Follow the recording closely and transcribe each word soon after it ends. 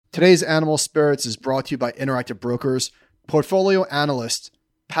Today's Animal Spirits is brought to you by Interactive Brokers. Portfolio Analyst,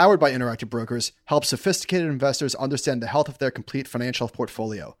 powered by Interactive Brokers, helps sophisticated investors understand the health of their complete financial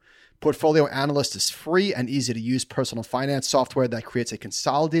portfolio. Portfolio Analyst is free and easy to use personal finance software that creates a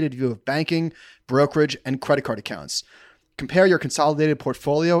consolidated view of banking, brokerage, and credit card accounts. Compare your consolidated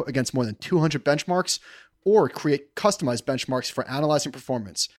portfolio against more than 200 benchmarks or create customized benchmarks for analyzing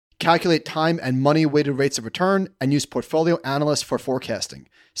performance. Calculate time and money-weighted rates of return and use Portfolio Analyst for forecasting.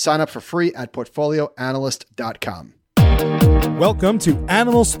 Sign up for free at portfolioanalyst.com. Welcome to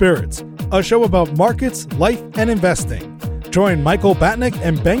Animal Spirits, a show about markets, life, and investing. Join Michael Batnick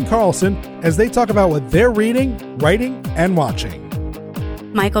and Ben Carlson as they talk about what they're reading, writing, and watching.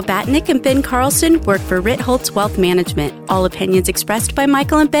 Michael Batnick and Ben Carlson work for Ritholtz Wealth Management. All opinions expressed by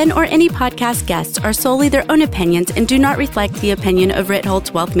Michael and Ben or any podcast guests are solely their own opinions and do not reflect the opinion of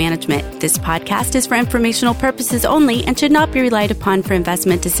Ritholtz Wealth Management. This podcast is for informational purposes only and should not be relied upon for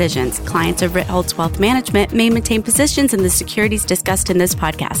investment decisions. Clients of Ritholtz Wealth Management may maintain positions in the securities discussed in this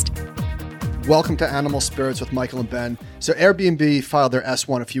podcast. Welcome to Animal Spirits with Michael and Ben. So Airbnb filed their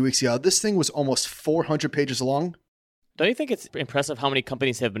S1 a few weeks ago. This thing was almost 400 pages long. Don't you think it's impressive how many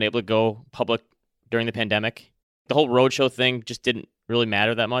companies have been able to go public during the pandemic? The whole roadshow thing just didn't really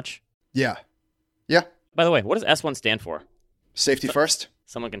matter that much. Yeah. By the way, what does S1 stand for? Safety first.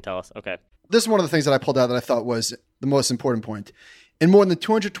 Someone can tell us. Okay. This is one of the things that I pulled out that I thought was the most important point. In more than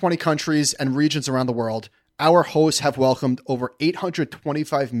 220 countries and regions around the world, our hosts have welcomed over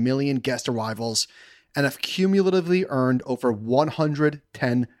 825 million guest arrivals and have cumulatively earned over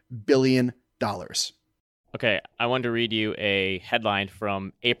 $110 billion. Okay, I wanted to read you a headline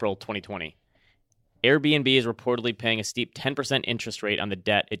from April 2020. Airbnb is reportedly paying a steep 10% interest rate on the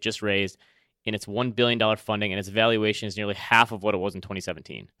debt it just raised in its $1 billion funding, and its valuation is nearly half of what it was in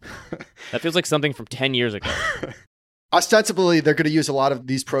 2017. That feels like something from 10 years ago. Ostensibly, they're going to use a lot of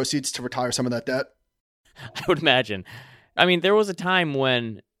these proceeds to retire some of that debt. I would imagine. I mean, there was a time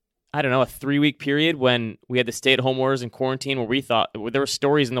when, I don't know, a 3-week period when we had the stay-at-home orders and quarantine where we thought, there were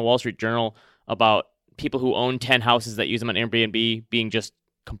stories in the Wall Street Journal about people who own 10 houses that use them on Airbnb being just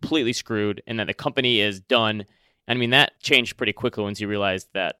completely screwed and that the company is done. I mean, that changed pretty quickly once you realized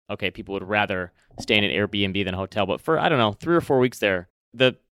that, okay, people would rather stay in an Airbnb than a hotel. But for, I don't know, 3 or 4 weeks there,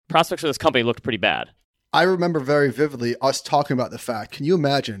 the prospects for this company looked pretty bad. I remember very vividly us talking about the fact, can you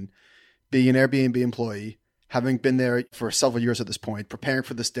imagine being an Airbnb employee, having been there for several years at this point, preparing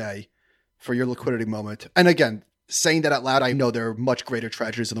for this day, for your liquidity moment. And again, saying that out loud, I know there are much greater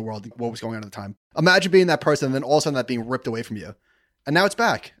tragedies in the world than what was going on at the time. Imagine being that person and then all of a sudden that being ripped away from you. And now it's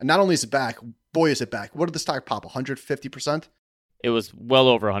back. And not only is it back, boy, is it back. What did the stock pop? 150%? It was well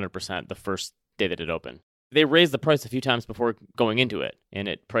over 100% the first day that it opened. They raised the price a few times before going into it, and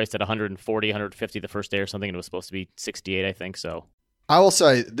it priced at 140, 150 the first day or something, and it was supposed to be 68, I think, so. I will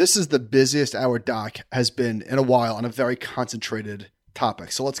say, this is the busiest our doc has been in a while on a very concentrated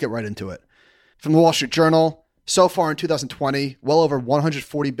topic. So let's get right into it. From the Wall Street Journal, so far in 2020, well over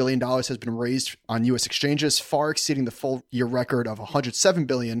 $140 billion has been raised on U.S. exchanges, far exceeding the full year record of $107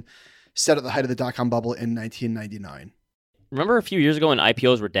 billion set at the height of the dot-com bubble in 1999. Remember a few years ago when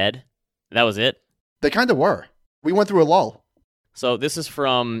IPOs were dead? That was it? They kind of were. We went through a lull. So this is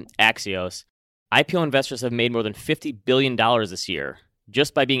from Axios. IPO investors have made more than $50 billion this year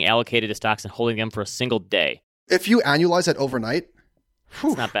just by being allocated to stocks and holding them for a single day. If you annualize that overnight,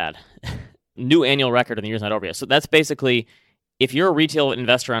 it's not bad. New annual record in the year's not over yet. So that's basically, if you're a retail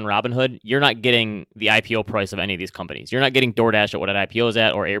investor on Robinhood, you're not getting the IPO price of any of these companies. You're not getting DoorDash at what an IPO is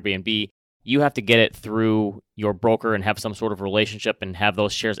at or Airbnb. You have to get it through your broker and have some sort of relationship and have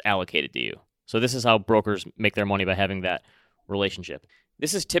those shares allocated to you. So this is how brokers make their money, by having that relationship.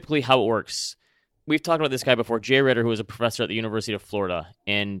 This is typically how it works. We've talked about this guy before, Jay Ritter, who was a professor at the University of Florida,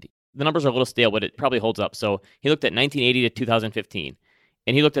 and the numbers are a little stale, but it probably holds up. So he looked at 1980 to 2015,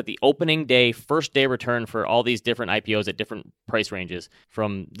 and he looked at the opening day, first day return for all these different IPOs at different price ranges,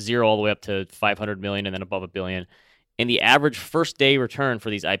 from 0 all the way up to 500 million and then above $1 billion. And the average first day return for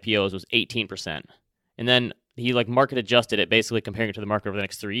these IPOs was 18%. And then he market adjusted it, basically comparing it to the market over the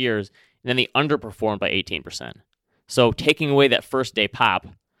next 3 years, and then they underperformed by 18%. So taking away that first day pop,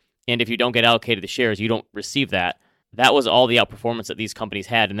 and if you don't get allocated the shares, you don't receive that. That was all the outperformance that these companies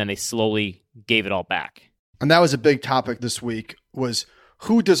had, and then they slowly gave it all back. And that was a big topic this week, was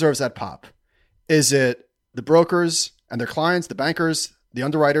who deserves that pop? Is it the brokers and their clients, the bankers, the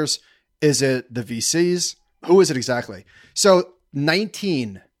underwriters? Is it the VCs? Who is it exactly? So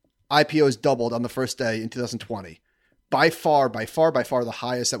 19 IPOs doubled on the first day in 2020. By far the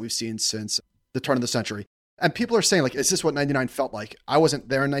highest that we've seen since the turn of the century. And people are saying, is this what 99 felt like? I wasn't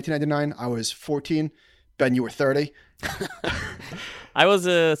there in 1999. I was 14. Ben, you were 30. I was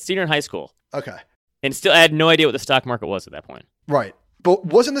a senior in high school. Okay. And still, I had no idea what the stock market was at that point. Right. But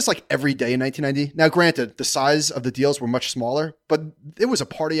wasn't this like every day in 1990? Now, granted, the size of the deals were much smaller, but it was a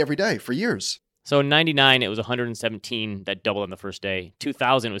party every day for years. So in 99, it was 117 that doubled on the first day.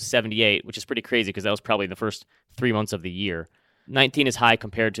 2000 was 78, which is pretty crazy because that was probably the first 3 months of the year. 19 is high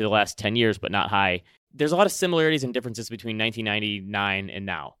compared to the last 10 years, but not high. There's a lot of similarities and differences between 1999 and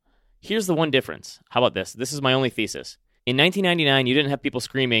now. Here's the one difference. How about this? This is my only thesis. In 1999, you didn't have people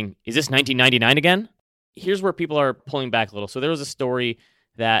screaming, "Is this 1999 again?" Here's where people are pulling back a little. So there was a story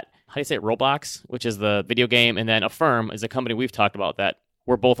that, how do you say it, Roblox, which is the video game, and then Affirm is a company we've talked about that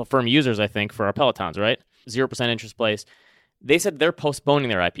we're both Affirm users, I think, for our Pelotons, right? 0% interest place. They said they're postponing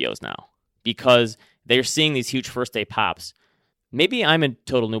their IPOs now because they're seeing these huge first-day pops. Maybe I'm a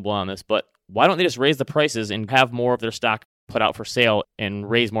total newbie on this, but why don't they just raise the prices and have more of their stock put out for sale and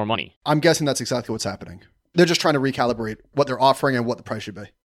raise more money? I'm guessing that's exactly what's happening. They're just trying to recalibrate what they're offering and what the price should be.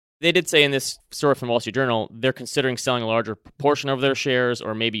 They did say in this story from Wall Street Journal, they're considering selling a larger proportion of their shares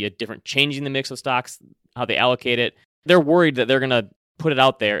or maybe a different changing the mix of stocks, how they allocate it. They're worried that they're going to put it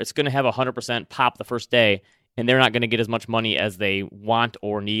out there. It's going to have 100% pop the first day, and they're not going to get as much money as they want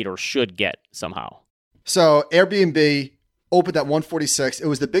or need or should get somehow. So Airbnb opened at 146. It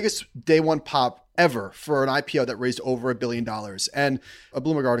was the biggest day one pop ever for an IPO that raised over $1 billion. And a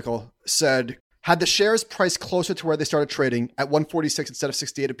Bloomberg article said, had the shares priced closer to where they started trading at 146 instead of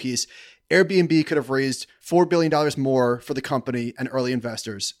 68 apiece, Airbnb could have raised $4 billion more for the company and early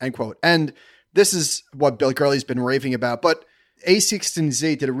investors, end quote. And this is what Bill Gurley's been raving about. But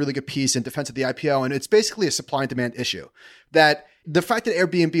A16Z did a really good piece in defense of the IPO, and it's basically a supply and demand issue. That the fact that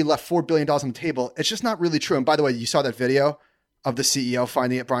Airbnb left $4 billion on the table, it's just not really true. And by the way, you saw that video of the CEO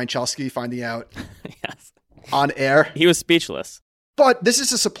finding it, Brian Chesky finding out Yes. on air. He was speechless. But this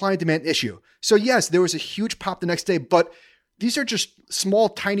is a supply and demand issue. So yes, there was a huge pop the next day, but these are just small,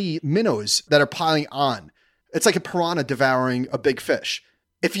 tiny minnows that are piling on. It's like a piranha devouring a big fish.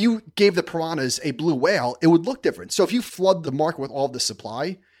 If you gave the piranhas a blue whale, it would look different. So if you flood the market with all of the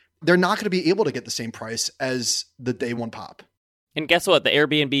supply, they're not going to be able to get the same price as the day one pop. And guess what? The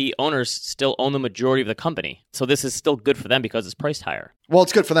Airbnb owners still own the majority of the company. So this is still good for them because it's priced higher. Well,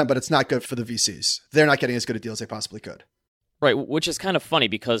 it's good for them, but it's not good for the VCs. They're not getting as good a deal as they possibly could. Right, which is kind of funny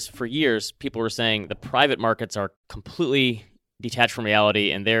because for years, people were saying the private markets are completely detached from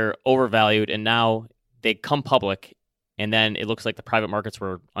reality and they're overvalued. And now they come public and then it looks like the private markets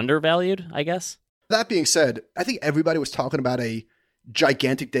were undervalued, I guess. That being said, I think everybody was talking about a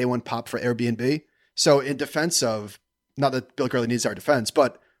gigantic day one pop for Airbnb. So in defense of, not that Bill Gurley needs our defense,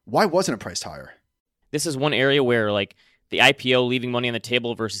 but why wasn't it priced higher? This is one area where like the IPO leaving money on the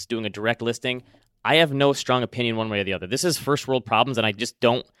table versus doing a direct listing, I have no strong opinion one way or the other. This is first world problems, and I just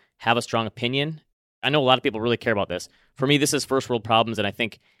don't have a strong opinion. I know a lot of people really care about this. For me, this is first world problems, and I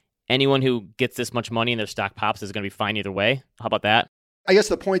think anyone who gets this much money in their stock pops is going to be fine either way. How about that? I guess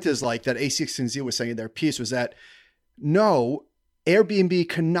the point is like that A16Z was saying in their piece was that no, Airbnb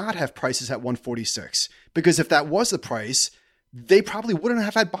cannot have prices at 146 because if that was the price, they probably wouldn't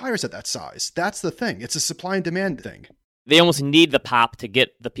have had buyers at that size. That's the thing. It's a supply and demand thing. They almost need the pop to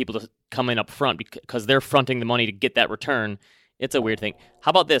get the people to come in up front because they're fronting the money to get that return. It's a weird thing. How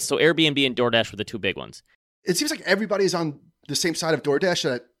about this? So Airbnb and DoorDash were the two big ones. It seems like everybody's on the same side of DoorDash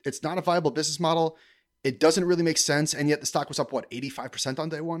that it's not a viable business model. It doesn't really make sense. And yet the stock was up, 85% on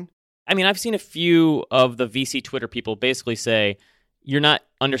day one? I mean, I've seen a few of the VC Twitter people basically say, you're not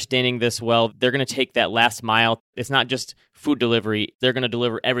understanding this well. They're going to take that last mile. It's not just food delivery. They're going to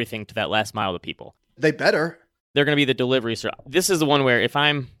deliver everything to that last mile to people. They better. They're going to be the delivery. So this is the one where if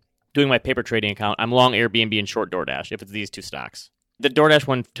I'm doing my paper trading account, I'm long Airbnb and short DoorDash if it's these two stocks. The DoorDash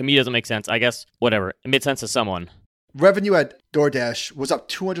one, to me, doesn't make sense. I guess, whatever. It made sense to someone. Revenue at DoorDash was up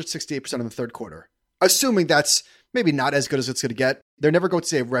 268% in the third quarter. Assuming that's maybe not as good as it's going to get. They're never going to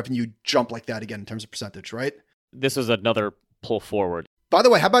see a revenue jump like that again in terms of percentage, right? This was another pull forward. By the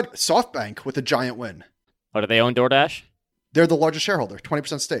way, how about SoftBank with a giant win? Oh, do they own DoorDash? They're the largest shareholder,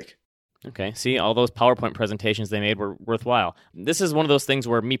 20% stake. Okay, see, all those PowerPoint presentations they made were worthwhile. This is one of those things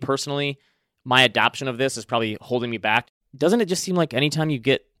where me personally, my adoption of this is probably holding me back. Doesn't it just seem like anytime you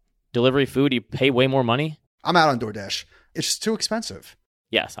get delivery food, you pay way more money? I'm out on DoorDash. It's just too expensive.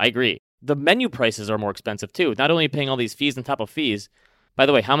 Yes, I agree. The menu prices are more expensive too. Not only paying all these fees on top of fees. By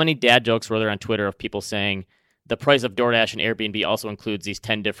the way, how many dad jokes were there on Twitter of people saying the price of DoorDash and Airbnb also includes these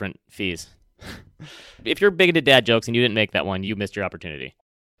 10 different fees? If you're big into dad jokes and you didn't make that one, you missed your opportunity.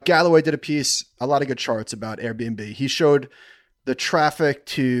 Galloway did a piece, a lot of good charts about Airbnb. He showed the traffic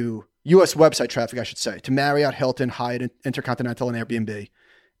to U.S. website traffic, I should say, to Marriott, Hilton, Hyatt, Intercontinental, and Airbnb.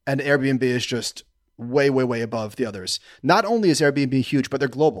 And Airbnb is just way, way, way above the others. Not only is Airbnb huge, but they're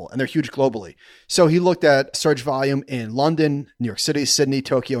global, and they're huge globally. So he looked at search volume in London, New York City, Sydney,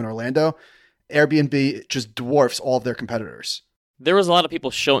 Tokyo, and Orlando. Airbnb just dwarfs all of their competitors. There was a lot of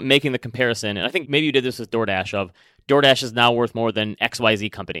people making the comparison, and I think maybe you did this with DoorDash, of DoorDash is now worth more than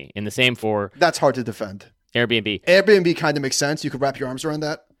XYZ company, and the same for... That's hard to defend. Airbnb. Airbnb kind of makes sense. You could wrap your arms around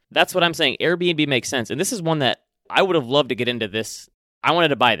that. That's what I'm saying. Airbnb makes sense, and this is one that I would have loved to get into this. I wanted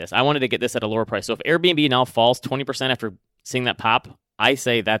to buy this. I wanted to get this at a lower price. So if Airbnb now falls 20% after seeing that pop, I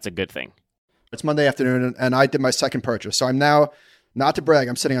say that's a good thing. It's Monday afternoon, and I did my second purchase. So I'm now, not to brag,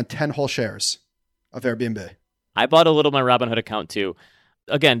 I'm sitting on 10 whole shares of Airbnb. I bought a little of my Robinhood account too.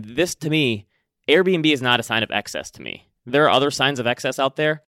 Again, this to me, Airbnb is not a sign of excess to me. There are other signs of excess out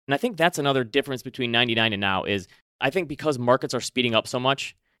there. And I think that's another difference between 99 and now is I think because markets are speeding up so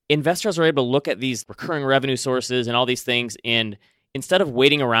much, investors are able to look at these recurring revenue sources and all these things, and instead of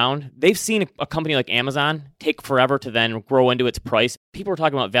waiting around, they've seen a company like Amazon take forever to then grow into its price. People were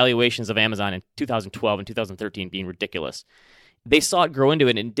talking about valuations of Amazon in 2012 and 2013 being ridiculous. They saw it grow into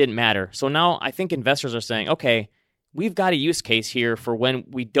it and it didn't matter. So now I think investors are saying, okay, we've got a use case here for when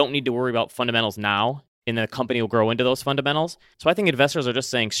we don't need to worry about fundamentals now, and the company will grow into those fundamentals. So I think investors are just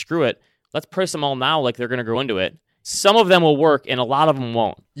saying, screw it, let's price them all now like they're going to grow into it. Some of them will work and a lot of them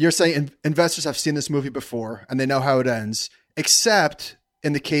won't. You're saying investors have seen this movie before and they know how it ends, except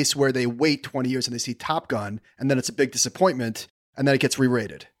in the case where they wait 20 years and they see Top Gun and then it's a big disappointment and then it gets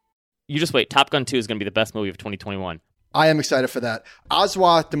re-rated. You just wait. Top Gun 2 is going to be the best movie of 2021. I am excited for that.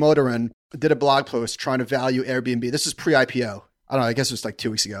 Aswa Damodaran did a blog post trying to value Airbnb. This is pre-IPO. I don't know, I guess it was like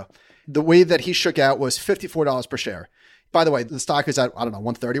 2 weeks ago. The way that he shook out was $54 per share. By the way, the stock is at,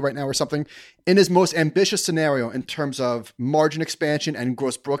 130 right now or something. In his most ambitious scenario in terms of margin expansion and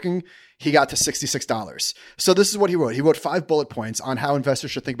gross booking, he got to $66. So this is what he wrote. He wrote 5 bullet points on how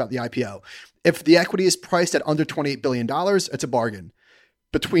investors should think about the IPO. If the equity is priced at under $28 billion, it's a bargain.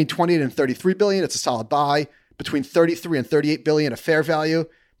 Between 28 and 33 billion, it's a solid buy. Between 33 and 38 billion, a fair value.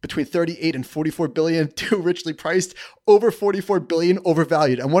 Between 38 and 44 billion, too richly priced. Over 44 billion,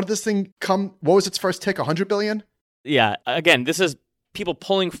 overvalued. And what did this thing come? What was its first tick? 100 billion? Yeah, again, this is people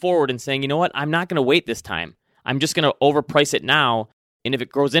pulling forward and saying, you know what, I'm not going to wait this time. I'm just going to overprice it now. And if it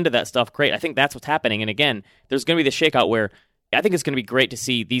grows into that stuff, great. I think that's what's happening. And again, there's going to be the shakeout where I think it's going to be great to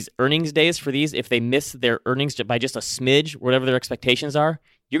see these earnings days for these. If they miss their earnings by just a smidge, whatever their expectations are,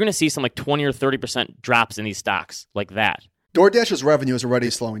 you're going to see some like 20 or 30% drops in these stocks like that. DoorDash's revenue is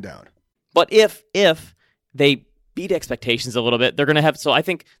already slowing down. But if they beat expectations a little bit, they're going to have... So I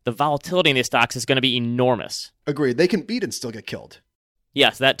think the volatility in these stocks is going to be enormous. Agreed. They can beat and still get killed.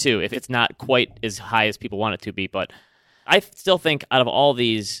 Yes, that too, if it's not quite as high as people want it to be. But I still think out of all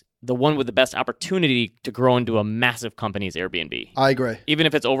these, the one with the best opportunity to grow into a massive company is Airbnb. I agree. Even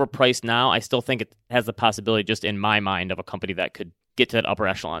if it's overpriced now, I still think it has the possibility, just in my mind, of a company that could get to that upper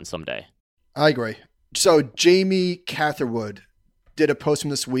echelon someday. I agree. So Jamie Catherwood did a post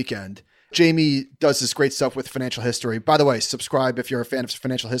from this weekend. Jamie does this great stuff with financial history. By the way, subscribe if you're a fan of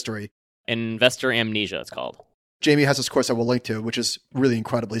financial history. Investor Amnesia, it's called. Jamie has this course I will link to, which is really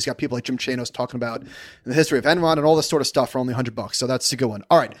incredible. He's got people like Jim Chanos talking about the history of Enron and all this sort of stuff for only $100. So that's a good one.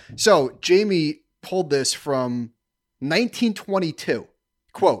 All right. So Jamie pulled this from 1922.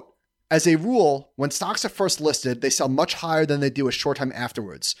 Quote, as a rule, when stocks are first listed, they sell much higher than they do a short time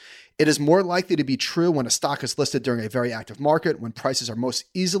afterwards. It is more likely to be true when a stock is listed during a very active market, when prices are most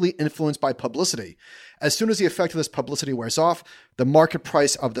easily influenced by publicity. As soon as the effect of this publicity wears off, the market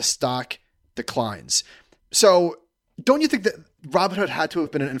price of the stock declines. So don't you think that Robinhood had to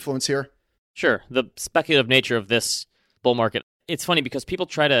have been an influence here? Sure. The speculative nature of this bull market. It's funny because people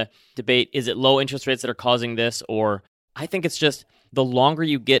try to debate, is it low interest rates that are causing this? Or I think it's just the longer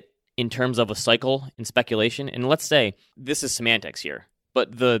you get in terms of a cycle in speculation, and let's say this is semantics here,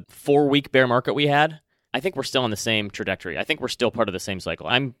 but the 4-week bear market we had, I think we're still on the same trajectory. I think we're still part of the same cycle.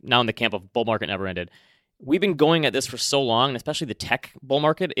 I'm now in the camp of bull market never ended. We've been going at this for so long, and especially the tech bull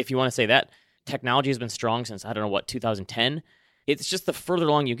market, if you want to say that, technology has been strong since, 2010. It's just the further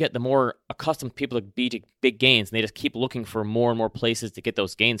along you get, the more accustomed people be to big gains, and they just keep looking for more and more places to get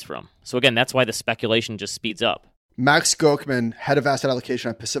those gains from. So again, that's why the speculation just speeds up. Max Gochman, head of asset allocation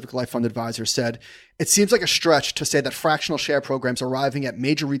at Pacific Life Fund Advisors, said, it seems like a stretch to say that fractional share programs arriving at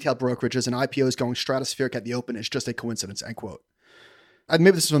major retail brokerages and IPOs going stratospheric at the open is just a coincidence, end quote. And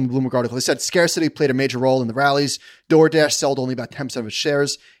maybe this is from the Bloomberg article. They said scarcity played a major role in the rallies. DoorDash sold only about 10% of its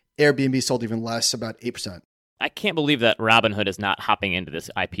shares. Airbnb sold even less, about 8%. I can't believe that Robinhood is not hopping into this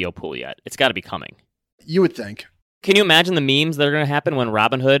IPO pool yet. It's got to be coming. You would think. Can you imagine the memes that are going to happen when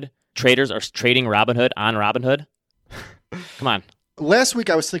Robinhood traders are trading Robinhood on Robinhood? Come on. Last week,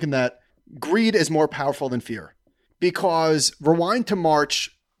 I was thinking that greed is more powerful than fear. Because rewind to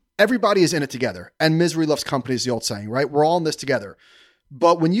March, everybody is in it together. And misery loves company is the old saying, right? We're all in this together.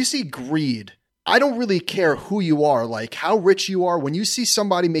 But when you see greed, I don't really care who you are, like how rich you are. When you see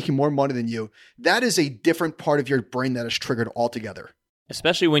somebody making more money than you, that is a different part of your brain that is triggered altogether.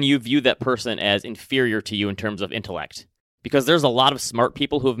 Especially when you view that person as inferior to you in terms of intellect. Because there's a lot of smart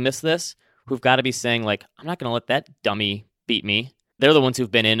people who have missed this, who've got to be saying, like, I'm not going to let that dummy beat me. They're the ones who've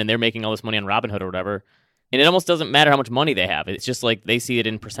been in and they're making all this money on Robinhood or whatever. And it almost doesn't matter how much money they have. It's just like they see it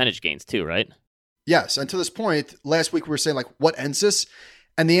in percentage gains too, right? Yes. And to this point, last week we were saying, like, what ends this?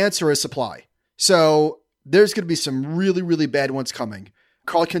 And the answer is supply. So there's going to be some really, really bad ones coming.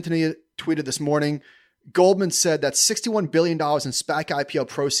 Carl Quintanilla tweeted this morning, Goldman said that $61 billion in SPAC IPO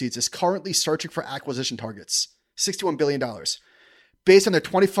proceeds is currently searching for acquisition targets. $61 billion. Based on their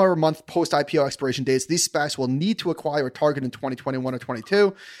 24-month post-IPO expiration dates, these SPACs will need to acquire a target in 2021 or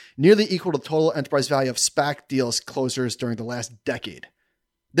 22, nearly equal to the total enterprise value of SPAC deals closures during the last decade.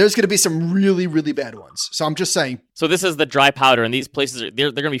 There's going to be some really, really bad ones. So I'm just saying. So this is the dry powder, and these places,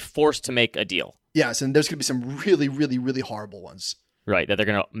 they're going to be forced to make a deal. Yes, and there's going to be some really, really, really horrible ones. Right, that they're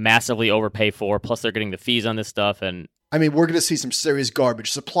going to massively overpay for, plus they're getting the fees on this stuff. And I mean, we're going to see some serious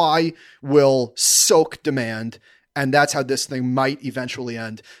garbage. Supply will soak demand, and that's how this thing might eventually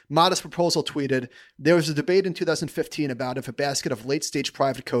end. Modest Proposal tweeted, there was a debate in 2015 about if a basket of late-stage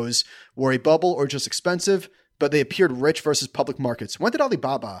private cos were a bubble or just expensive, but they appeared rich versus public markets. When did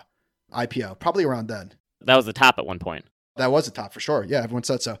Alibaba IPO? Probably around then. That was the top at one point. That was the top for sure. Yeah, everyone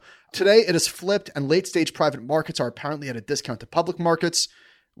said so. Today, it has flipped, and late-stage private markets are apparently at a discount to public markets,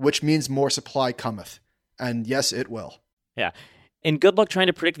 which means more supply cometh. And yes, it will. Yeah. And good luck trying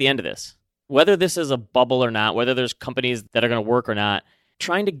to predict the end of this. Whether this is a bubble or not, whether there's companies that are going to work or not,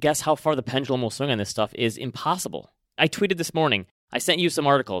 trying to guess how far the pendulum will swing on this stuff is impossible. I tweeted this morning. I sent you some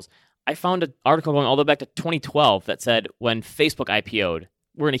articles. I found an article going all the way back to 2012 that said when Facebook IPO'd,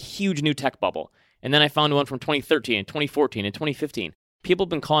 we're in a huge new tech bubble. And then I found one from 2013 and 2014 and 2015. People have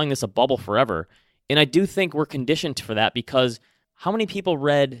been calling this a bubble forever. And I do think we're conditioned for that because how many people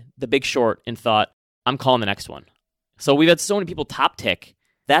read The Big Short and thought, I'm calling the next one? So we've had so many people top tick.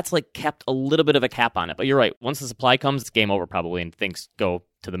 That's like kept a little bit of a cap on it. But you're right. Once the supply comes, it's game over probably and things go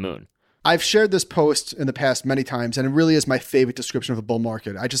to the moon. I've shared this post in the past many times, and it really is my favorite description of a bull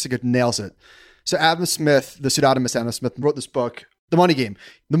market. I just think it nails it. So Adam Smith, the pseudonymous Adam Smith, wrote this book, The Money Game.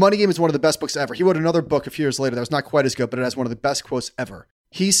 The Money Game is one of the best books ever. He wrote another book a few years later that was not quite as good, but it has one of the best quotes ever.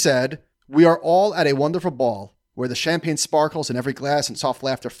 He said, we are all at a wonderful ball where the champagne sparkles in every glass and soft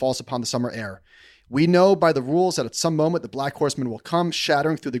laughter falls upon the summer air. We know by the rules that at some moment the Black Horseman will come,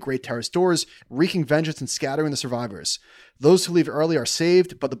 shattering through the great terrace doors, wreaking vengeance and scattering the survivors. Those who leave early are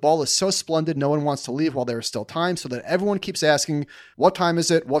saved, but the ball is so splendid no one wants to leave while there is still time, so that everyone keeps asking, what time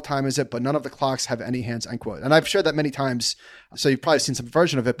is it? What time is it? But none of the clocks have any hands, end quote. And I've shared that many times, so you've probably seen some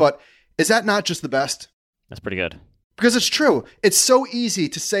version of it, but is that not just the best? That's pretty good. Because it's true. It's so easy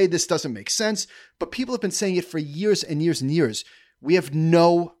to say this doesn't make sense, but people have been saying it for years and years and years. We have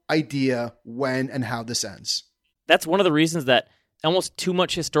no idea when and how this ends. That's one of the reasons that almost too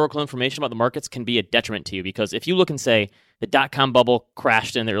much historical information about the markets can be a detriment to you. Because if you look and say the dot-com bubble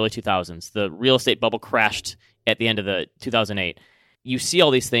crashed in the early 2000s, the real estate bubble crashed at the end of the 2008, you see all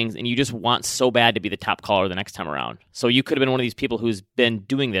these things and you just want so bad to be the top caller the next time around. So you could have been one of these people who's been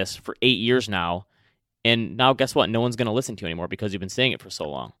doing this for 8 years now. And now guess what? No one's going to listen to you anymore because you've been saying it for so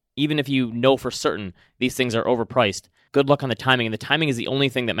long. Even if you know for certain these things are overpriced, good luck on the timing. And the timing is the only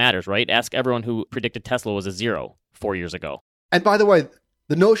thing that matters, right? Ask everyone who predicted Tesla was a zero 4 years ago. And by the way,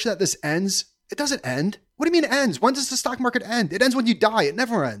 the notion that this ends, it doesn't end. What do you mean it ends? When does the stock market end? It ends when you die. It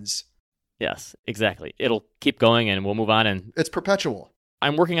never ends. Yes, exactly. It'll keep going and we'll move on. And it's perpetual.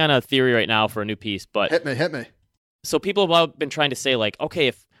 I'm working on a theory right now for a new piece, but Hit me. So people have been trying to say like, okay,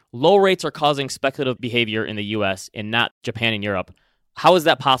 if low rates are causing speculative behavior in the US and not Japan and Europe, how is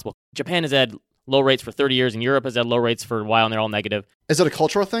that possible? Japan has had low rates for 30 years and Europe has had low rates for a while and they're all negative. Is it a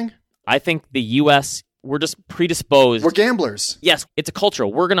cultural thing? I think the US, we're just predisposed. We're gamblers. Yes, it's a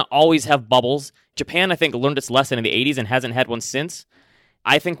cultural. We're going to always have bubbles. Japan, I think, learned its lesson in the 80s and hasn't had one since.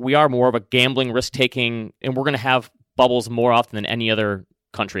 I think we are more of a gambling, risk-taking, and we're going to have bubbles more often than any other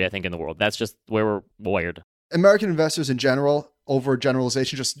country, I think, in the world. That's just where we're wired. American investors in general, over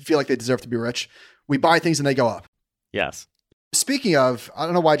generalization, just feel like they deserve to be rich. We buy things and they go up. Yes. Speaking of, I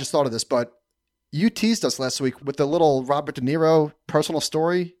don't know why I just thought of this, but you teased us last week with the little Robert De Niro personal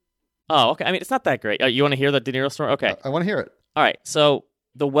story. Oh, okay. I mean, it's not that great. You want to hear the De Niro story? Okay. I want to hear it. All right. So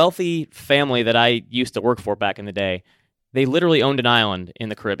the wealthy family that I used to work for back in the day, they literally owned an island in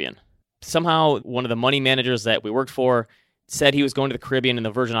the Caribbean. Somehow, one of the money managers that we worked for said he was going to the Caribbean and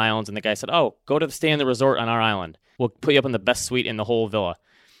the Virgin Islands, and the guy said, "Oh, go to stay in the resort on our island. We'll put you up in the best suite in the whole villa."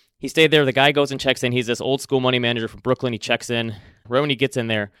 He stayed there. The guy goes and checks in. He's this old school money manager from Brooklyn. He checks in. Right when he gets in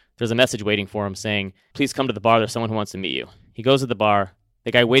there, there's a message waiting for him saying, "Please come to the bar. There's someone who wants to meet you." He goes to the bar.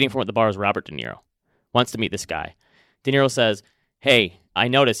 The guy waiting for him at the bar is Robert De Niro. Wants to meet this guy. De Niro says, "Hey, I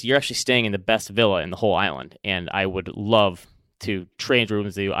noticed you're actually staying in the best villa in the whole island, and I would love to trade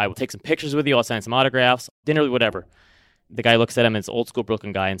rooms with you. I will take some pictures with you. I'll sign some autographs, dinner, whatever." The guy looks at him, it's old school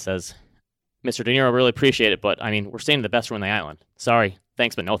Brooklyn guy, and says, "Mr. De Niro, I really appreciate it, but I mean, we're staying in the best room on the island. Sorry,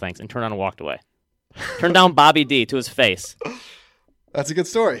 thanks, but no thanks," and turned around and walked away. Turned down Bobby D to his face. That's a good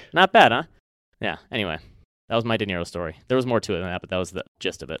story. Not bad, huh? Yeah, anyway, that was my De Niro story. There was more to it than that, but that was the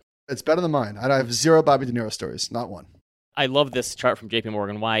gist of it. It's better than mine. I have 0 Bobby De Niro stories, not one. I love this chart from JP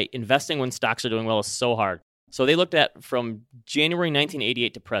Morgan, why investing when stocks are doing well is so hard. So they looked at from January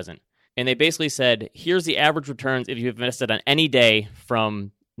 1988 to present, and they basically said, here's the average returns if you've invested on any day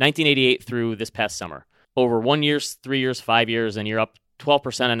from 1988 through this past summer. Over 1 year, 3 years, 5 years, and you're up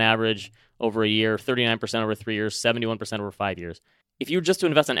 12% on average over a year, 39% over 3 years, 71% over 5 years. If you were just to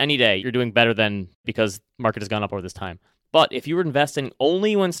invest on any day, you're doing better than because market has gone up over this time. But if you were investing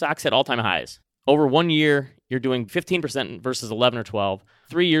only when stocks hit all-time highs, over 1 year, you're doing 15% versus 11 or 12.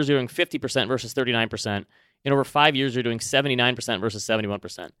 3 years, you're doing 50% versus 39%. And over 5 years, you're doing 79% versus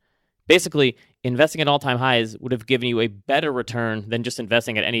 71%. Basically, investing at all-time highs would have given you a better return than just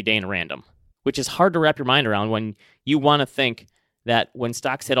investing at any day in random, which is hard to wrap your mind around when you want to think that when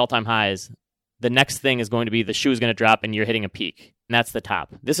stocks hit all-time highs, the next thing is going to be the shoe is going to drop and you're hitting a peak. And that's the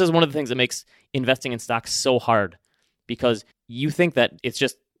top. This is one of the things that makes investing in stocks so hard because you think that it's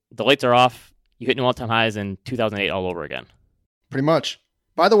just the lights are off, you hit new all-time highs in 2008 all over again. Pretty much.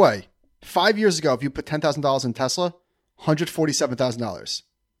 By the way, 5 years ago, if you put $10,000 in Tesla, $147,000.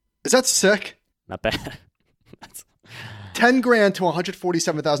 Is that sick? Not bad. $10,000 to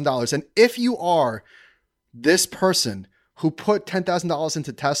 $147,000. And if you are this person who put $10,000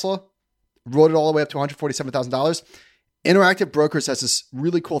 into Tesla, wrote it all the way up to $147,000, Interactive Brokers has this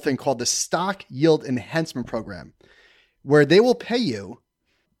really cool thing called the Stock Yield Enhancement Program, where they will pay you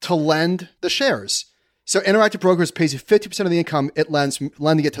to lend the shares. So Interactive Brokers pays you 50% of the income it lends,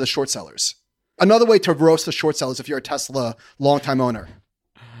 lending it to the short sellers. Another way to roast the short sellers if you're a Tesla longtime owner.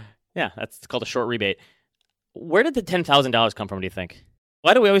 Yeah, that's called a short rebate. Where did the $10,000 come from, do you think?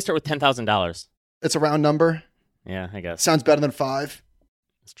 Why do we always start with $10,000? It's a round number. Yeah, I guess. Sounds better than 5.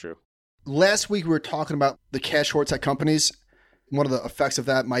 That's true. Last week, we were talking about the cash shorts at companies. One of the effects of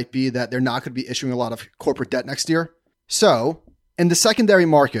that might be that they're not going to be issuing a lot of corporate debt next year. So, in the secondary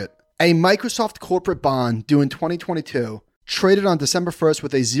market, a Microsoft corporate bond due in 2022 traded on December 1st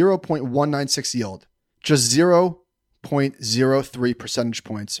with a 0.196 yield, just 0.03 percentage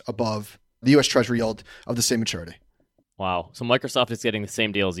points above the U.S. Treasury yield of the same maturity. Wow. So Microsoft is getting the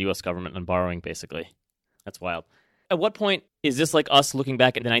same deal as the U.S. government on borrowing, basically. That's wild. At what point is this like us looking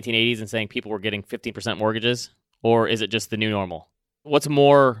back at the 1980s and saying people were getting 15% mortgages? Or is it just the new normal? What's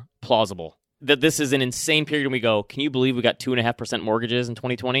more plausible? That this is an insane period and we go, can you believe we got 2.5% mortgages in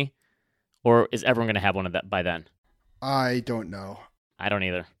 2020? Or is everyone going to have one of that by then? I don't know. I don't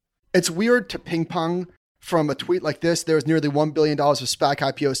either. It's weird to ping pong from a tweet like this. There was nearly $1 billion of SPAC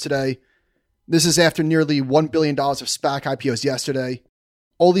IPOs today. This is after nearly $1 billion of SPAC IPOs yesterday.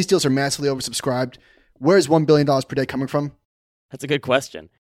 All these deals are massively oversubscribed. Where is $1 billion per day coming from? That's a good question.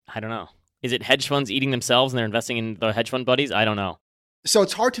 I don't know. Is it hedge funds eating themselves and they're investing in their hedge fund buddies? I don't know. So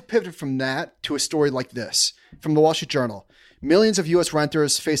it's hard to pivot from that to a story like this from the Wall Street Journal. Millions of U.S.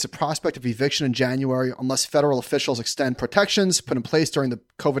 renters face the prospect of eviction in January unless federal officials extend protections put in place during the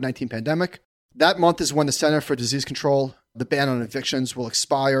COVID-19 pandemic. That month is when the Center for Disease Control, the ban on evictions, will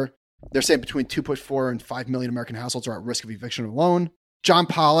expire. They're saying between 2.4 and 5 million American households are at risk of eviction alone. John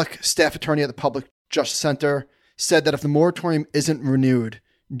Pollack, staff attorney at the Public Justice Center, said that if the moratorium isn't renewed,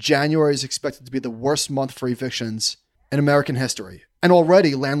 January is expected to be the worst month for evictions in American history. And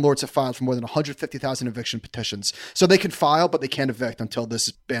already landlords have filed for more than 150,000 eviction petitions. So they can file, but they can't evict until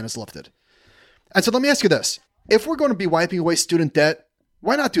this ban is lifted. And so let me ask you this. If we're going to be wiping away student debt,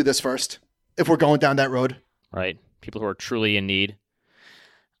 why not do this first if we're going down that road? Right. People who are truly in need.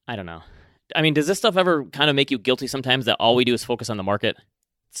 I don't know. I mean, does this stuff ever kind of make you guilty sometimes that all we do is focus on the market?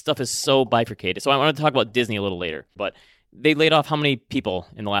 Stuff is so bifurcated. So I want to talk about Disney a little later, but they laid off how many people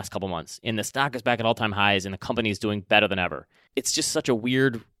in the last couple months? And the stock is back at all-time highs and the company is doing better than ever. It's just such a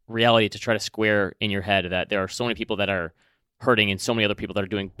weird reality to try to square in your head that there are so many people that are hurting and so many other people that are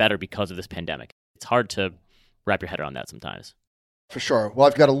doing better because of this pandemic. It's hard to wrap your head around that sometimes. For sure. Well,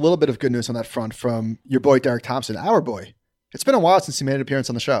 I've got a little bit of good news on that front from your boy, Derek Thompson, our boy. It's been a while since he made an appearance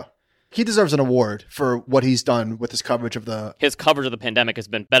on the show. He deserves an award for what he's done with his coverage of His coverage of the pandemic has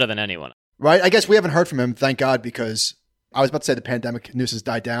been better than anyone. Right? I guess we haven't heard from him, thank God, because I was about to say the pandemic news has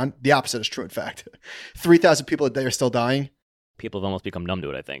died down. The opposite is true, in fact. 3,000 people a day are still dying. People have almost become numb to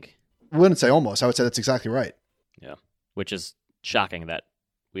it, I think. I wouldn't say almost. I would say that's exactly right. Yeah, which is shocking that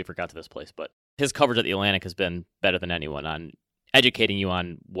we forgot to this place. But his coverage at The Atlantic has been better than anyone on educating you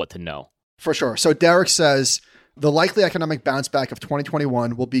on what to know. For sure. So Derek says, the likely economic bounce back of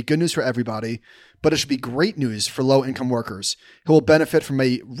 2021 will be good news for everybody, but it should be great news for low-income workers who will benefit from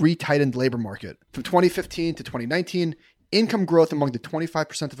a retightened labor market. From 2015 to 2019, income growth among the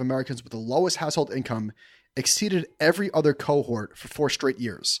 25% of Americans with the lowest household income exceeded every other cohort for 4 straight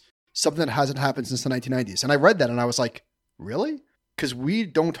years, something that hasn't happened since the 1990s. And I read that and I was like, really? Because we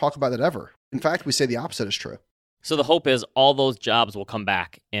don't talk about that ever. In fact, we say the opposite is true. So the hope is all those jobs will come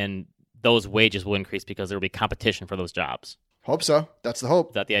back and those wages will increase because there will be competition for those jobs. Hope so. That's the hope.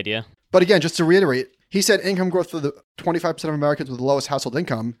 Is that the idea? But again, just to reiterate, he said income growth for the 25% of Americans with the lowest household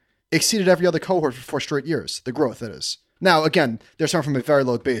income exceeded every other cohort for 4 straight years. The growth, that is. Now, again, they're starting from a very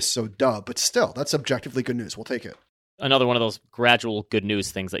low base, so duh. But still, that's objectively good news. We'll take it. Another one of those gradual good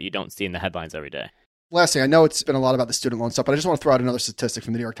news things that you don't see in the headlines every day. Last thing, I know it's been a lot about the student loan stuff, but I just want to throw out another statistic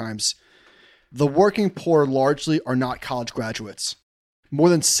from the New York Times. The working poor largely are not college graduates. More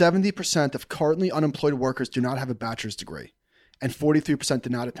than 70% of currently unemployed workers do not have a bachelor's degree, and 43%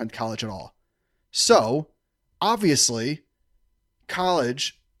 did not attend college at all. So, obviously,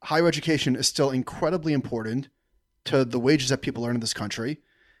 college, higher education is still incredibly important to the wages that people earn in this country,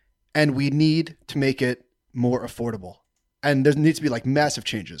 and we need to make it more affordable. And there needs to be like massive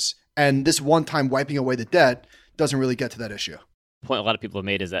changes. And this one-time wiping away the debt doesn't really get to that issue. The point a lot of people have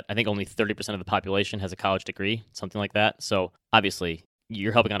made is that I think only 30% of the population has a college degree, something like that. So, obviously,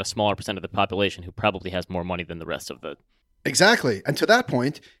 you're helping out a smaller percent of the population who probably has more money than the rest of the... Exactly. And to that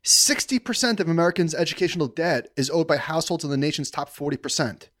point, 60% of Americans' educational debt is owed by households in the nation's top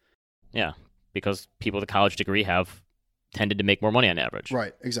 40%. Yeah, because people with a college degree have tended to make more money on average.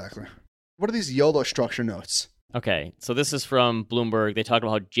 Right, exactly. What are these YOLO structure notes? Okay, so this is from Bloomberg. They talk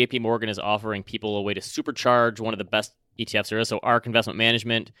about how JP Morgan is offering people a way to supercharge one of the best ETFs there is. So ARK Investment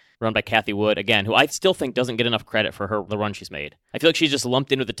Management, run by Cathie Wood, again, who I still think doesn't get enough credit for the run she's made. I feel like she's just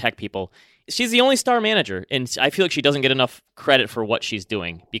lumped in with the tech people. She's the only star manager, and I feel like she doesn't get enough credit for what she's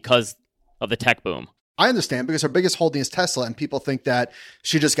doing because of the tech boom. I understand, because her biggest holding is Tesla, and people think that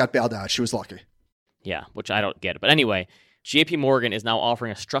she just got bailed out. She was lucky. Yeah, which I don't get. But anyway, JP Morgan is now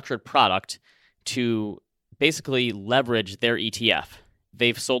offering a structured product to basically leverage their ETF.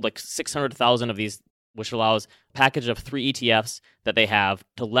 They've sold like 600,000 of these, which allows a package of 3 ETFs that they have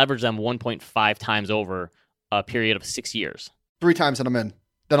to leverage them 1.5 times over a period of 6 years. 3 times and I'm in.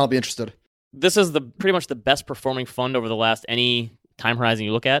 Then I'll be interested. This is pretty much the best performing fund over the last any time horizon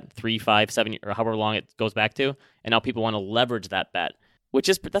you look at, 3, 5, 7, or however long it goes back to. And now people want to leverage that bet, which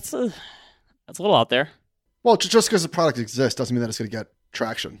is that's a little out there. Well, just because the product exists doesn't mean that it's going to get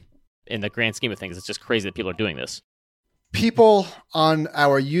traction. In the grand scheme of things, it's just crazy that people are doing this. People on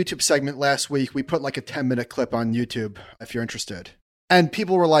our YouTube segment last week, we put like a 10-minute clip on YouTube if you're interested. And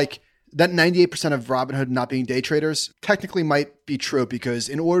people were like, that 98% of Robinhood not being day traders technically might be true, because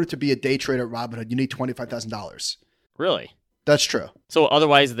in order to be a day trader at Robinhood, you need $25,000. Really? That's true. So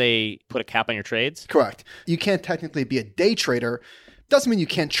otherwise they put a cap on your trades? Correct. You can't technically be a day trader. Doesn't mean you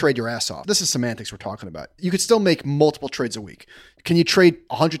can't trade your ass off. This is semantics we're talking about. You could still make multiple trades a week. Can you trade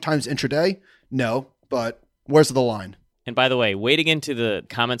 100 times intraday? No, but where's the line? And by the way, wading into the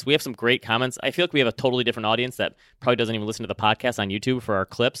comments, we have some great comments. I feel like we have a totally different audience that probably doesn't even listen to the podcast on YouTube for our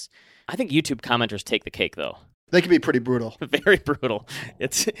clips. I think YouTube commenters take the cake, though. They can be pretty brutal. Very brutal.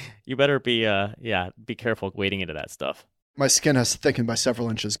 You better be careful wading into that stuff. My skin has thickened by several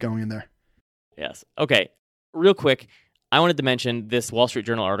inches going in there. Yes. Okay. Real quick, I wanted to mention this Wall Street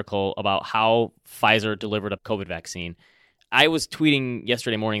Journal article about how Pfizer delivered a COVID vaccine. I was tweeting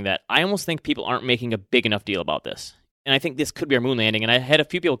yesterday morning that I almost think people aren't making a big enough deal about this. And I think this could be our moon landing. And I had a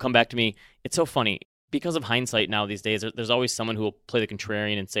few people come back to me. It's so funny. Because of hindsight now these days, there's always someone who will play the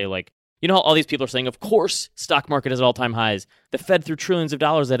contrarian and say, like, you know how all these people are saying, of course, stock market is at all-time highs. The Fed threw trillions of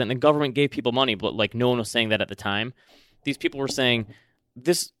dollars at it, and the government gave people money. But, like, no one was saying that at the time. These people were saying,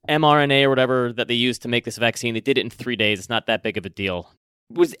 this mRNA or whatever that they used to make this vaccine, they did it in 3 days. It's not that big of a deal.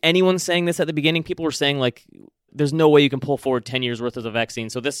 Was anyone saying this at the beginning? People were saying, like, there's no way you can pull forward 10 years worth of the vaccine.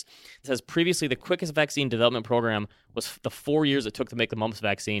 So this says previously the quickest vaccine development program was the 4 years it took to make the mumps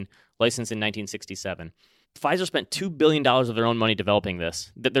vaccine, licensed in 1967. Pfizer spent $2 billion of their own money developing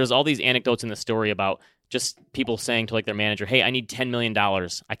this. There's all these anecdotes in the story about just people saying to like their manager, hey, I need $10 million.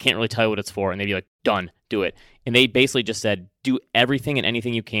 I can't really tell you what it's for. And they'd be like, done, do it. And they basically just said, do everything and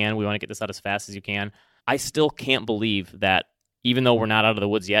anything you can. We want to get this out as fast as you can. I still can't believe that even though we're not out of the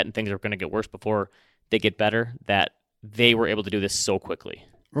woods yet and things are going to get worse before they get better, that they were able to do this so quickly.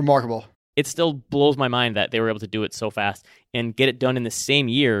 Remarkable. It still blows my mind that they were able to do it so fast and get it done in the same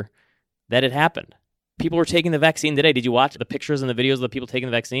year that it happened. People were taking the vaccine today. Did you watch the pictures and the videos of the people taking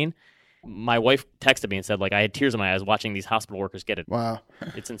the vaccine? My wife texted me and said, like, I had tears in my eyes watching these hospital workers get it. Wow.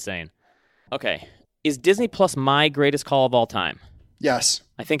 It's insane. Okay. Is Disney Plus my greatest call of all time? Yes.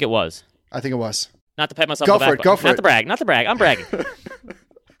 I think it was. I think it was. Not to pat myself on the back. Go for it. Not to brag. I'm bragging.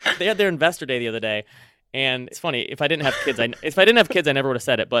 They had their investor day the other day. And it's funny, if I didn't have kids, I never would have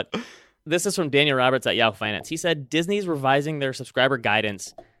said it. But this is from Daniel Roberts at Yahoo Finance. He said Disney's revising their subscriber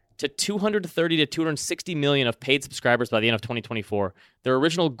guidance to 230 to 260 million of paid subscribers by the end of 2024. Their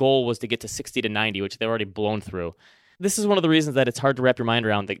original goal was to get to 60 to 90, which they've already blown through. This is one of the reasons that it's hard to wrap your mind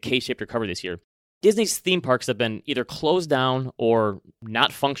around the K-shaped recovery this year. Disney's theme parks have been either closed down or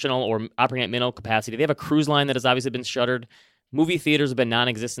not functional or operating at minimal capacity. They have a cruise line that has obviously been shuttered. Movie theaters have been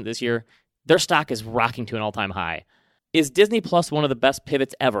non-existent this year. Their stock is rocking to an all-time high. Is Disney Plus one of the best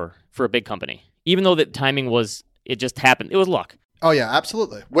pivots ever for a big company? Even though the timing was, it just happened. It was luck. Oh, yeah,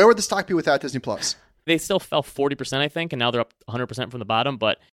 absolutely. Where would the stock be without Disney Plus? They still fell 40%, I think, and now they're up 100% from the bottom.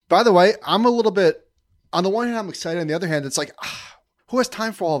 But by the way, I'm a little bit, on the one hand, I'm excited. On the other hand, it's like, who has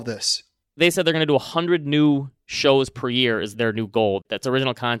time for all of this? They said they're going to do 100 new shows per year is their new goal. That's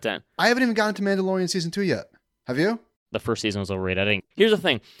original content. I haven't even gotten to Mandalorian Season 2 yet. Have you? The first season was overrated. Here's the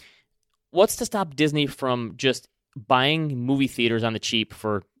thing. What's to stop Disney from just buying movie theaters on the cheap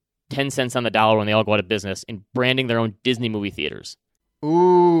for 10 cents on the dollar when they all go out of business and branding their own Disney movie theaters?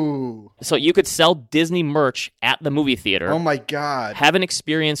 Ooh. So you could sell Disney merch at the movie theater. Oh my God. Have an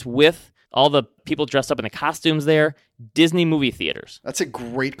experience with all the people dressed up in the costumes there. Disney movie theaters. That's a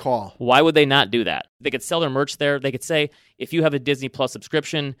great call. Why would they not do that? They could sell their merch there. They could say, if you have a Disney Plus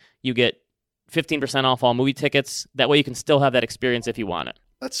subscription, you get 15% off all movie tickets. That way you can still have that experience if you want it.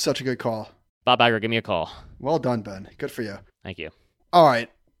 That's such a good call. Bob Iger, give me a call. Well done, Ben. Good for you. Thank you. All right.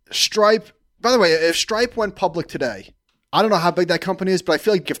 Stripe. By the way, if Stripe went public today, I don't know how big that company is, but I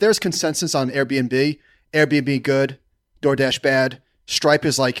feel like if there's consensus on Airbnb good, DoorDash bad, Stripe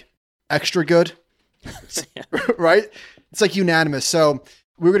is like extra good, right? It's like unanimous. So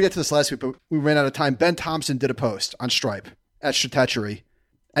we were going to get to this last week, but we ran out of time. Ben Thompson did a post on Stripe at Stratechery,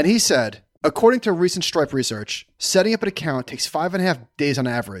 and he said, according to recent Stripe research, setting up an account takes 5.5 days on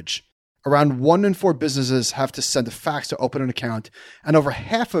average. Around 1 in 4 businesses have to send a fax to open an account, and over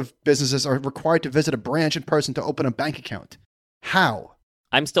half of businesses are required to visit a branch in person to open a bank account. How?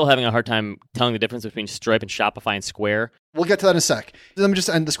 I'm still having a hard time telling the difference between Stripe and Shopify and Square. We'll get to that in a sec. Let me just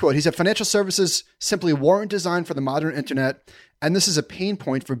end this quote. He said, financial services simply weren't designed for the modern internet, and this is a pain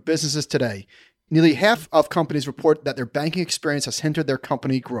point for businesses today. Nearly half of companies report that their banking experience has hindered their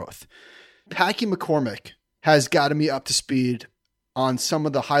company growth. Packy McCormick has gotten me up to speed on some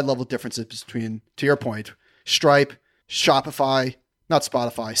of the high-level differences between, to your point, Stripe, Shopify, not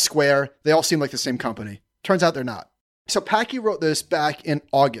Spotify, Square. They all seem like the same company. Turns out they're not. So Packy wrote this back in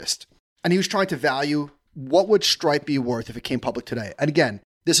August, and he was trying to value what would Stripe be worth if it came public today. And again,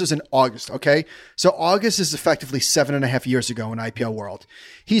 this was in August, okay? So August is effectively 7.5 years ago in IPO world.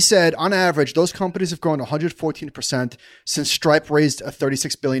 He said, on average, those companies have grown 114% since Stripe raised a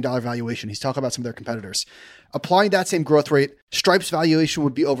 $36 billion valuation. He's talking about some of their competitors. Applying that same growth rate, Stripe's valuation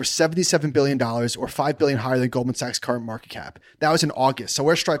would be over $77 billion or $5 billion higher than Goldman Sachs' current market cap. That was in August. So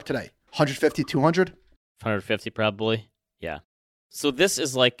where's Stripe today? 150, 200? 150 probably. Yeah. So this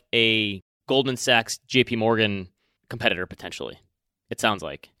is like a Goldman Sachs, JP Morgan competitor potentially. It sounds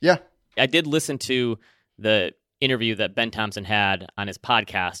like. Yeah. I did listen to the interview that Ben Thompson had on his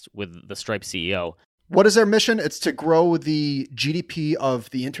podcast with the Stripe CEO. What is their mission? It's to grow the GDP of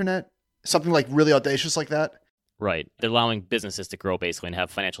the internet? Something like really audacious like that? Right. They're allowing businesses to grow basically and have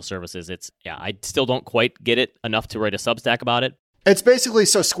financial services. I still don't quite get it enough to write a Substack about it. It's basically,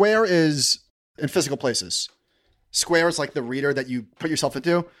 so Square is in physical places. Square is like the reader that you put yourself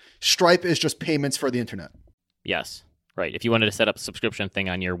into. Stripe is just payments for the internet. Yes. Right. If you wanted to set up a subscription thing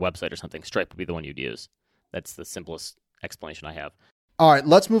on your website or something, Stripe would be the one you'd use. That's the simplest explanation I have. All right,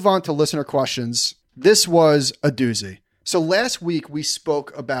 let's move on to listener questions. This was a doozy. So last week we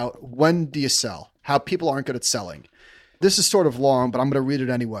spoke about when do you sell, how people aren't good at selling. This is sort of long, but I'm going to read it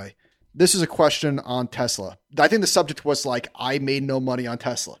anyway. This is a question on Tesla. I think the subject was like, I made no money on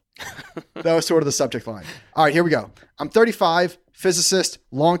Tesla. That was sort of the subject line. All right, here we go. I'm 35, physicist,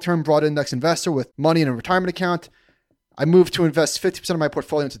 long-term broad index investor with money in a retirement account. I moved to invest 50% of my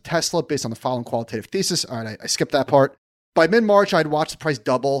portfolio into Tesla based on the following qualitative thesis. All right, I skipped that part. By mid-March, I'd watched the price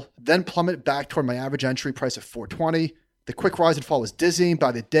double, then plummet back toward my average entry price of $420. The quick rise and fall was dizzying.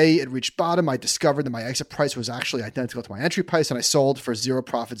 By the day it reached bottom, I discovered that my exit price was actually identical to my entry price, and I sold for zero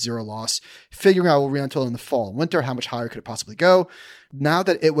profit, zero loss, figuring I will re-enter in the fall and winter. How much higher could it possibly go? Now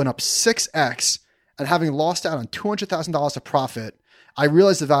that it went up 6x and having lost out on $200,000 of profit, I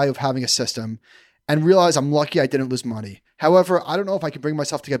realized the value of having a system and realized I'm lucky I didn't lose money. However, I don't know if I can bring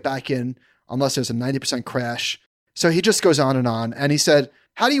myself to get back in unless there's a 90% crash. So he just goes on, and he said,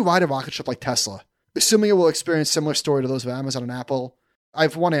 how do you ride a rocket ship like Tesla? Assuming it will experience similar story to those of Amazon and Apple, I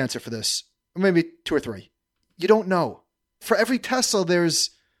have one answer for this, maybe two or three. You don't know. For every Tesla,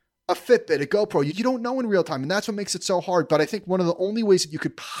 there's a Fitbit, a GoPro. You don't know in real time, and that's what makes it so hard. But I think one of the only ways that you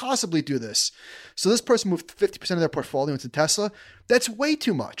could possibly do this, so this person moved 50% of their portfolio into Tesla, that's way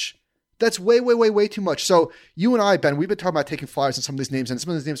too much. That's way, way, way, way too much. So you and I, Ben, we've been talking about taking flyers on some of these names, and some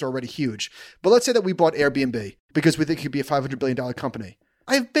of these names are already huge. But let's say that we bought Airbnb because we think it could be a $500 billion company.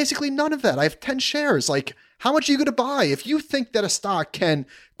 I have basically none of that. I have 10 shares. Like, how much are you going to buy? If you think that a stock can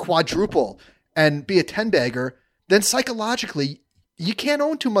quadruple and be a 10-bagger, then psychologically, you can't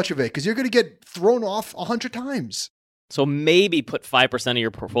own too much of it because you're going to get thrown off 100 times. So maybe put 5% of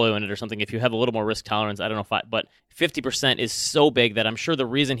your portfolio in it or something if you have a little more risk tolerance. I don't know if but 50% is so big that I'm sure the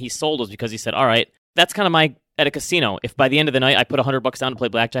reason he sold was because he said, all right, that's kind of my at a casino. If by the end of the night I put $100 down to play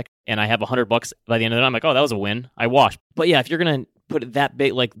blackjack and I have $100 by the end of the night, I'm like, oh, that was a win. I washed. But yeah, if you're going to put it that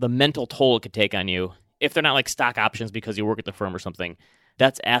big, like the mental toll it could take on you, if they're not like stock options because you work at the firm or something,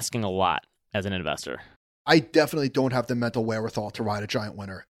 that's asking a lot as an investor. I definitely don't have the mental wherewithal to ride a giant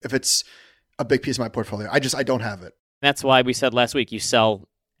winner. If it's a big piece of my portfolio, I don't have it. That's why we said last week, you sell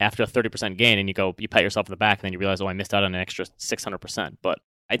after a 30% gain and you pat yourself on the back and then you realize, oh, I missed out on an extra 600%. But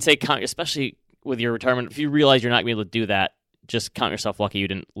I'd say count, especially with your retirement, if you realize you're not going to be able to do that, just count yourself lucky you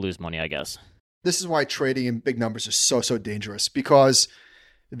didn't lose money, I guess. This is why trading in big numbers is so, so dangerous because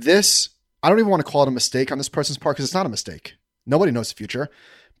this, I don't even want to call it a mistake on this person's part because it's not a mistake. Nobody knows the future.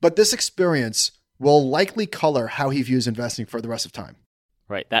 But this experience will likely color how he views investing for the rest of time.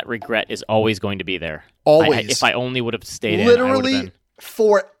 Right. That regret is always going to be there. Always. If I only would have stayed literally in,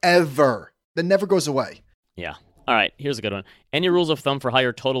 forever. That never goes away. Yeah. All right. Here's a good one. Any rules of thumb for how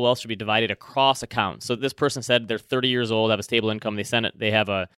your total wealth should be divided across accounts? So this person said they're 30 years old, have a stable income. They have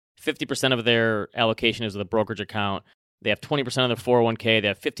a 50% of their allocation is with a brokerage account. They have 20% of their 401k. They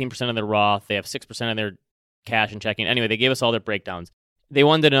have 15% of their Roth. They have 6% of their cash and checking. Anyway, they gave us all their breakdowns. They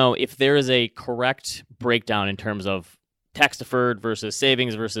wanted to know if there is a correct breakdown in terms of tax deferred versus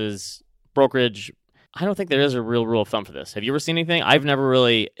savings versus brokerage. I don't think there is a real rule of thumb for this. Have you ever seen anything? I've never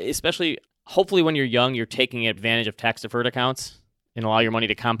really, especially hopefully when you're young, you're taking advantage of tax deferred accounts and allow your money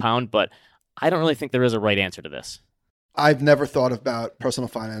to compound. But I don't really think there is a right answer to this. I've never thought about personal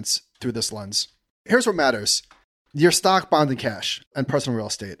finance through this lens. Here's what matters. Your stock, bond, and cash, and personal real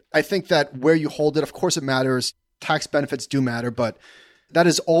estate. I think that where you hold it, of course it matters. Tax benefits do matter, but that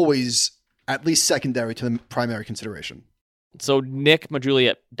is always at least secondary to the primary consideration. So Nick Majuli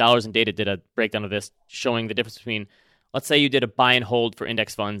at Dollars and Data did a breakdown of this, showing the difference between, let's say you did a buy and hold for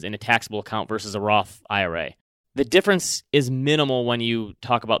index funds in a taxable account versus a Roth IRA. The difference is minimal when you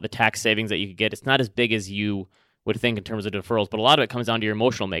talk about the tax savings that you could get. It's not as big as you would think in terms of deferrals, but a lot of it comes down to your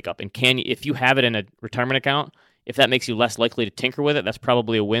emotional makeup. And if you have it in a retirement account, if that makes you less likely to tinker with it, that's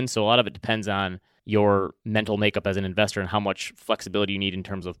probably a win. So a lot of it depends on your mental makeup as an investor and how much flexibility you need in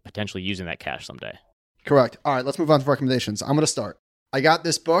terms of potentially using that cash someday. Correct. All right, let's move on to recommendations. I'm going to start. I got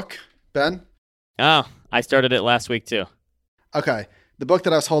this book, Ben. Oh, I started it last week too. Okay. The book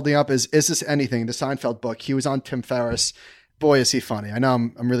that I was holding up is This Anything? The Seinfeld book. He was on Tim Ferriss. Boy, is he funny. I know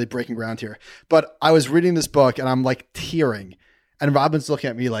I'm really breaking ground here. But I was reading this book and I'm like tearing. And Robin's looking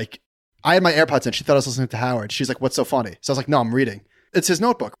at me like, I had my AirPods in. She thought I was listening to Howard. She's like, what's so funny? So I was like, no, I'm reading. It's his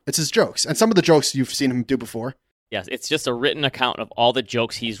notebook. It's his jokes. And some of the jokes you've seen him do before. Yes, it's just a written account of all the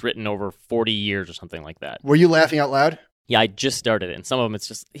jokes he's written over 40 years or something like that. Were you laughing out loud? Yeah, I just started it. And some of them, it's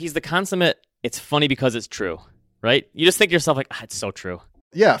just, he's the consummate, it's funny because it's true, right? You just think to yourself like, it's so true.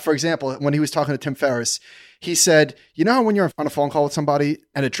 Yeah, for example, when he was talking to Tim Ferriss, he said, you know how when you're on a phone call with somebody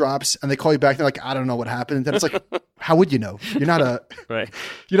and it drops and they call you back, they're like, I don't know what happened. And it's like, how would you know? You're not a right.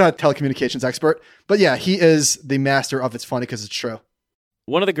 You're not a telecommunications expert. But yeah, he is the master of it's funny because it's true.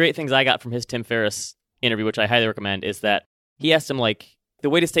 One of the great things I got from his Tim Ferriss interview, which I highly recommend, is that he asked him, like, the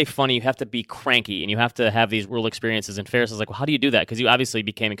way to stay funny, you have to be cranky and you have to have these real experiences. And Ferriss was like, well, how do you do that? Because you obviously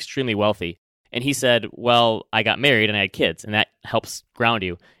became extremely wealthy. And he said, well, I got married and I had kids, and that helps ground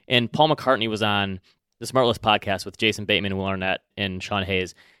you. And Paul McCartney was on the Smart List podcast with Jason Bateman, Will Arnett, and Sean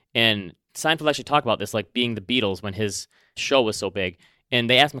Hayes. And Seinfeld actually talked about this, like being the Beatles when his show was so big. And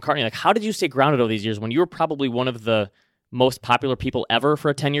they asked McCartney, like, how did you stay grounded over these years when you were probably one of the most popular people ever for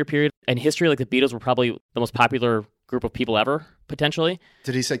a 10-year period? In history, like the Beatles were probably the most popular group of people ever, potentially.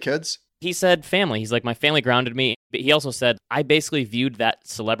 Did he say kids? He said family. He's like, my family grounded me. But he also said, I basically viewed that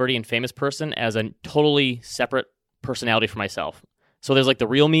celebrity and famous person as a totally separate personality for myself. So there's like the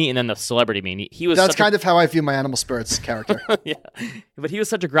real me and then the celebrity me. And he was That's kind of how I view my Animal Spirits character. Yeah. But he was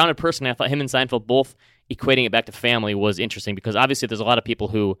such a grounded person. I thought him and Seinfeld both equating it back to family was interesting because obviously there's a lot of people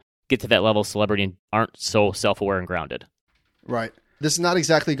who get to that level of celebrity and aren't so self-aware and grounded. Right. This is not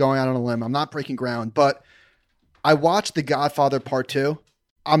exactly going out on a limb. I'm not breaking ground, but I watched The Godfather Part 2.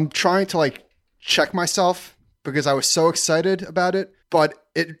 I'm trying to like check myself because I was so excited about it, but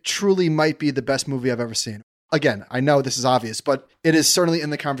it truly might be the best movie I've ever seen. Again, I know this is obvious, but it is certainly in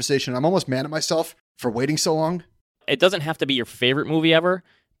the conversation. I'm almost mad at myself for waiting so long. It doesn't have to be your favorite movie ever,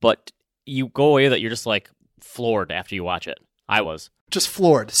 but you go away that you're just like floored after you watch it. I was. Just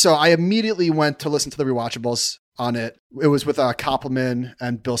floored. So I immediately went to listen to the rewatchables on it. It was with Koppelman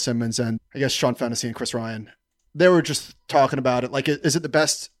and Bill Simmons and I guess Sean Fennessy and Chris Ryan. They were just talking about it. Like, is it the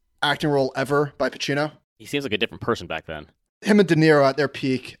best acting role ever by Pacino? He seems like a different person back then. Him and De Niro at their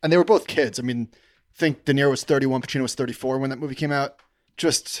peak. And they were both kids. I mean, I think De Niro was 31, Pacino was 34 when that movie came out.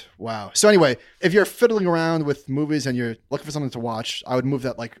 Just, wow. So anyway, if you're fiddling around with movies and you're looking for something to watch, I would move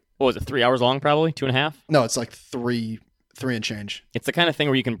that like... What was it, 3 hours long probably? 2.5? No, it's like three and change. It's the kind of thing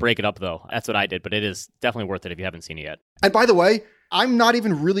where you can break it up though. That's what I did, but it is definitely worth it if you haven't seen it yet. And by the way, I'm not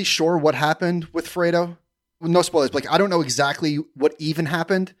even really sure what happened with Fredo. No spoilers, but like I don't know exactly what even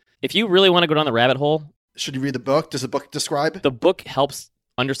happened. If you really want to go down the rabbit hole... Should you read the book? Does the book describe? The book helps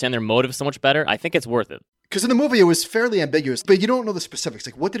understand their motive so much better. I think it's worth it. Because in the movie, it was fairly ambiguous, but you don't know the specifics.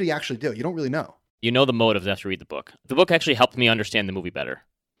 Like, what did he actually do? You don't really know. You know the motives after you read the book. The book actually helped me understand the movie better,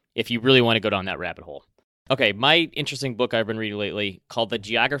 if you really want to go down that rabbit hole. Okay, my interesting book I've been reading lately, called The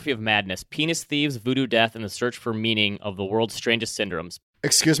Geography of Madness, Penis Thieves, Voodoo Death, and the Search for Meaning of the World's Strangest Syndromes.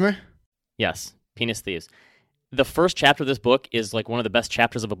 Excuse me? Yes, Penis Thieves. The first chapter of this book is like one of the best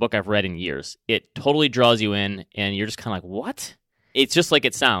chapters of a book I've read in years. It totally draws you in, and you're just kind of like, what? It's just like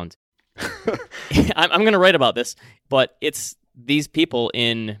it sounds. I'm going to write about this, but it's these people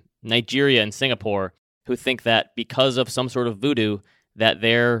in Nigeria and Singapore who think that because of some sort of voodoo, that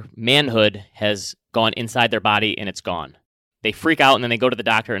their manhood has gone inside their body and it's gone. They freak out and then they go to the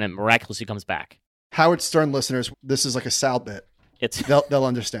doctor and it miraculously comes back. Howard Stern listeners, this is like a Sal bit. They'll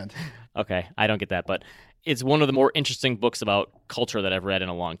understand. Okay, I don't get that, but it's one of the more interesting books about culture that I've read in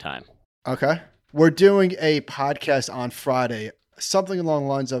a long time. Okay. We're doing a podcast on Friday, something along the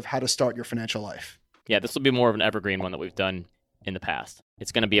lines of how to start your financial life. Yeah, this will be more of an evergreen one that we've done in the past.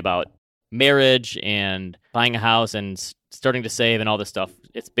 It's going to be about marriage and buying a house and starting to save and all this stuff.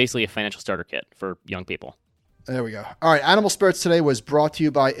 It's basically a financial starter kit for young people. There we go. All right. Animal Spirits today was brought to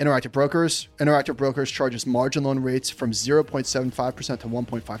you by Interactive Brokers. Interactive Brokers charges margin loan rates from 0.75% to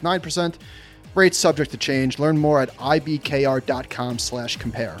 1.59%. Rates subject to change. Learn more at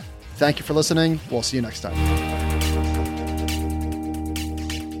ibkr.com/compare. Thank you for listening. We'll see you next time.